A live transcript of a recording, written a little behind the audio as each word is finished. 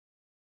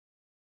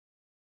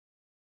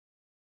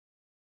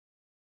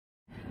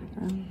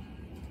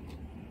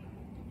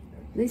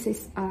This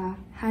is a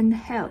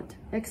handheld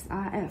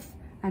XRF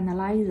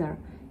analyzer.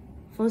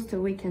 First,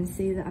 we can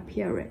see the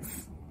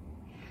appearance.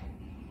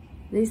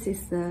 This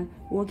is the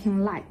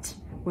working light.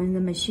 When the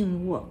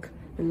machine works,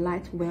 the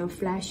light will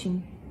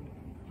flashing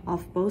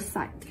off both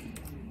sides.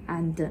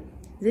 And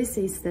this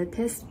is the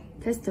test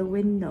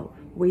window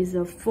with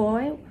a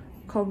foil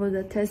cover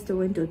the test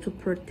window to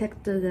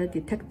protect the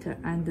detector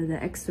and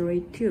the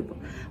X-ray tube.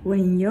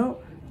 When you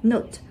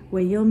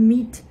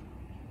meet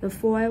the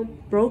foil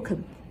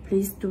broken,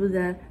 please do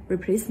the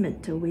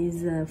replacement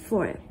with the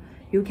foil.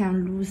 You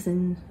can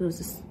loosen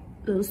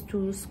those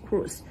two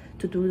screws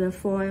to do the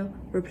foil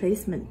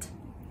replacement.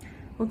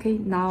 Okay,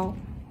 now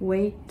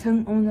we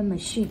turn on the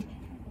machine.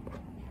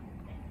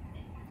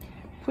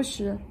 Push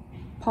the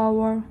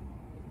power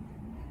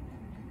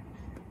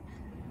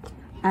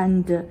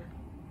and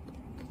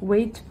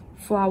wait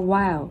for a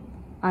while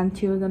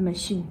until the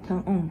machine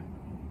turns on.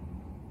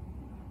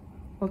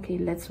 Okay,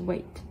 let's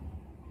wait.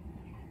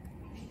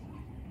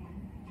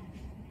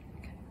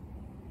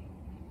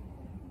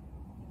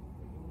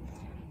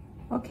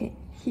 Okay,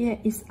 here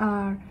is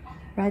our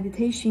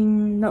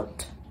validation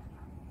note.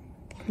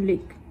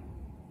 Click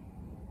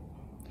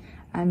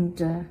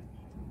and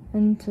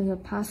enter the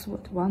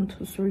password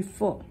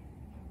 1234.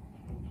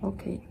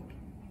 Okay.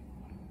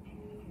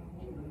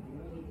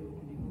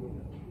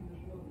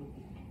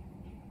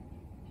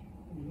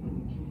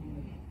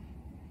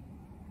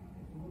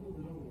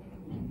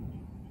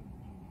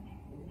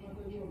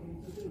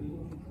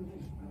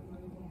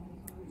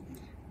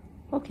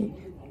 Okay,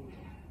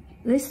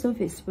 this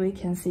surface we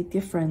can see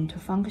different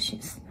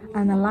functions.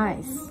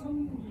 Analyze,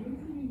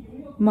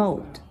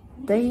 mode,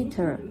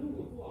 data,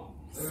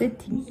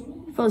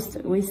 setting.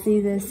 First, we see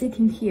the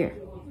setting here.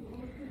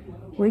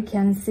 We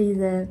can see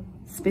the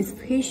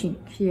specification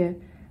here,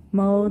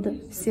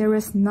 mode,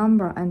 series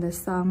number, and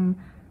some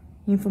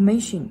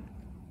information.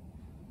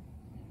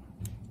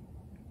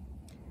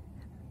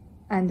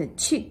 And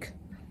check.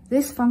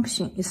 This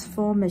function is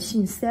for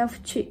machine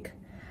self-check.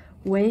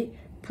 We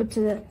put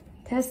the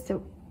test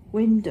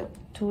window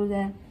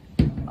to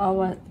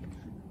our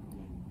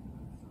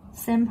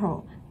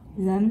sample,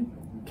 then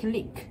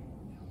click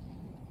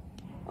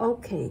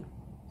OK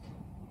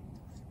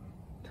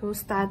to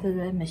start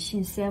the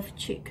machine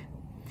self-check,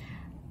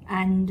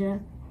 and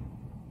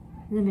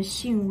the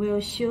machine will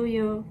show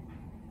you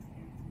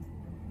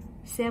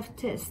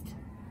self-test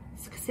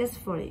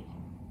successfully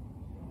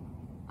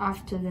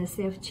after the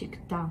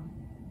self-check done.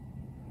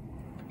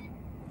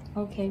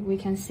 Okay, we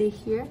can see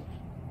here.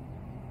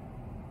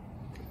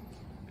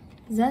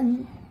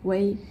 Then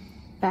we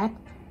back,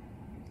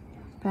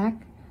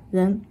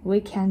 then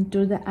we can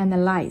do the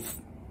analyze.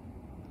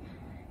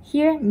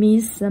 Here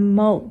means the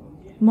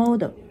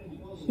model.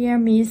 Here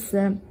means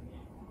the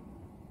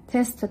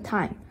test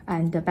time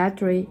and the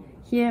battery.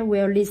 Here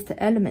will list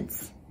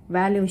elements,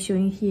 value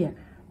showing here.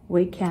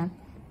 We can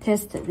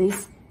test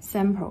this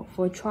sample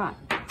for trial.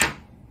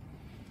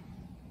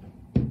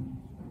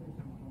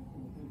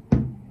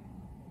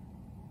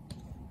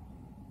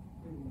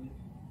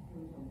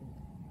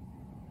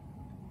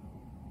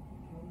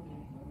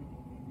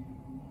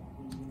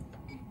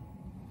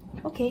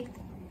 Okay,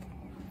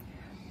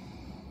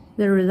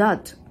 the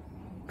result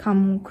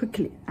come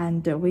quickly,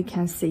 and we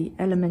can see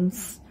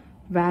elements,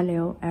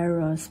 value,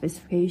 error,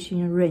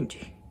 specification,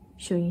 range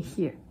showing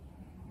here.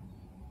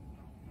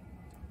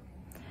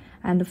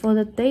 And for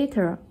the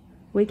data,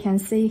 we can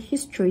see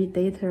history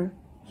data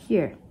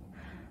here.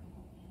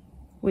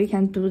 We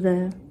can do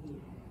the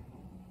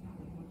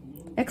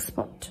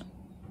export,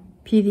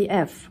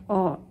 PDF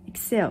or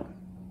Excel.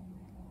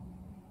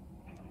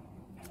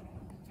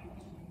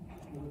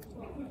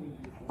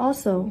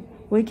 Also,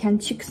 we can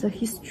check the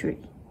history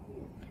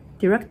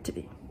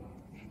directly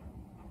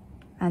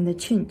and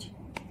change.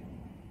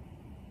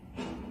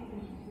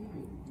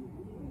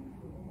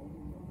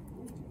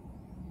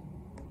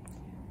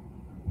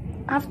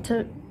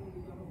 After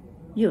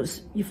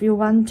use, if you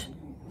want to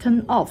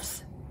turn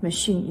off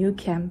machine, you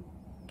can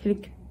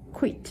click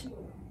quit.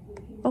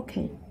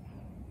 Okay,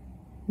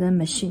 the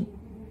machine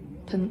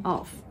turn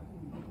off.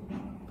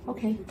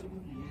 Okay.